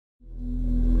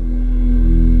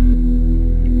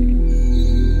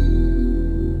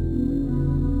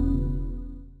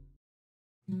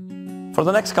For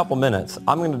the next couple minutes,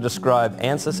 I'm going to describe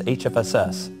Ansys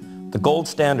Hfss, the gold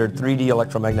standard 3D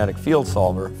electromagnetic field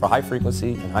solver for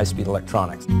high-frequency and high-speed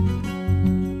electronics.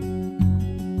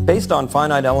 Based on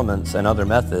finite elements and other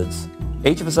methods,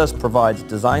 Hfss provides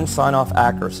design sign-off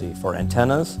accuracy for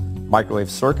antennas,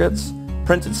 microwave circuits,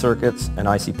 printed circuits, and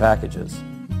IC packages.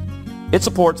 It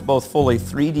supports both fully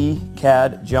 3D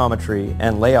CAD geometry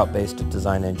and layout-based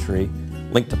design entry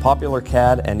linked to popular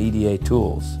CAD and EDA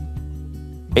tools.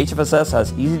 Hfss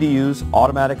has easy-to-use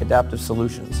automatic adaptive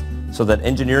solutions so that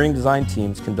engineering design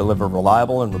teams can deliver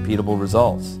reliable and repeatable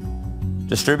results.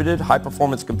 Distributed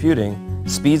high-performance computing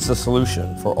speeds the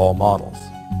solution for all models.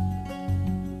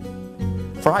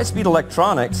 For high-speed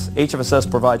electronics, Hfss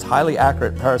provides highly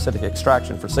accurate parasitic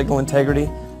extraction for signal integrity,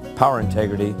 power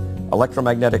integrity,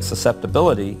 electromagnetic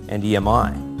susceptibility, and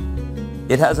EMI.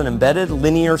 It has an embedded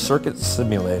linear circuit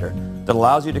simulator that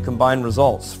allows you to combine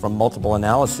results from multiple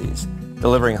analyses,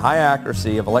 delivering high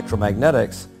accuracy of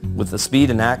electromagnetics with the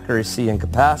speed and accuracy and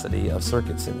capacity of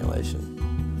circuit simulation.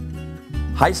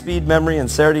 High-speed memory and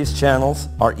SerDes channels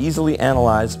are easily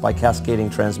analyzed by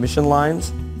cascading transmission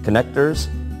lines, connectors,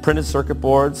 printed circuit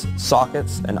boards,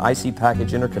 sockets, and IC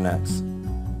package interconnects.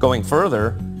 Going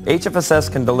further,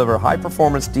 Hfss can deliver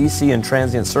high-performance DC and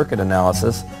transient circuit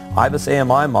analysis, IBIS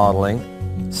AMI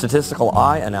modeling, statistical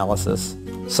eye analysis,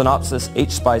 Synopsys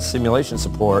HSPICE simulation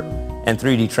support, and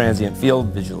 3D transient field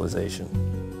visualization.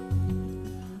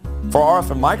 For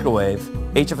RF and microwave,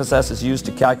 Hfss is used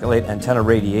to calculate antenna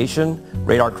radiation,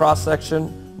 radar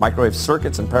cross-section, microwave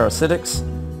circuits and parasitics,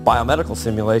 biomedical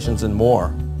simulations, and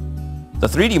more. The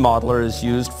 3D modeler is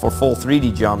used for full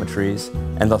 3D geometries,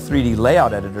 and the 3D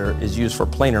layout editor is used for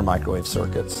planar microwave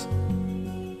circuits.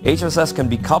 Hfss can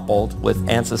be coupled with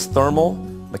Ansys thermal,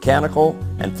 mechanical,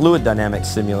 and fluid dynamics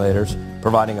simulators,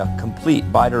 providing a complete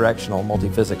bidirectional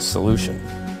multiphysics solution.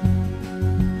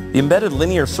 The embedded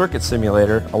linear circuit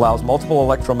simulator allows multiple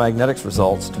electromagnetics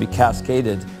results to be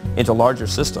cascaded into larger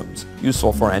systems,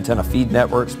 useful for antenna feed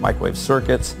networks, microwave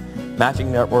circuits,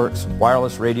 matching networks,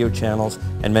 wireless radio channels,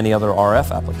 and many other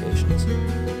RF applications.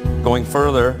 Going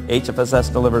further,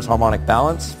 Hfss delivers harmonic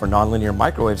balance for nonlinear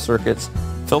microwave circuits,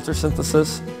 filter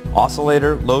synthesis,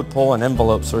 oscillator, load pole, and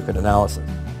envelope circuit analysis.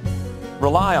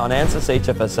 Rely on Ansys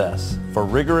Hfss for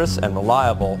rigorous and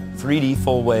reliable 3D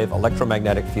full-wave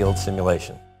electromagnetic field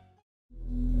simulation.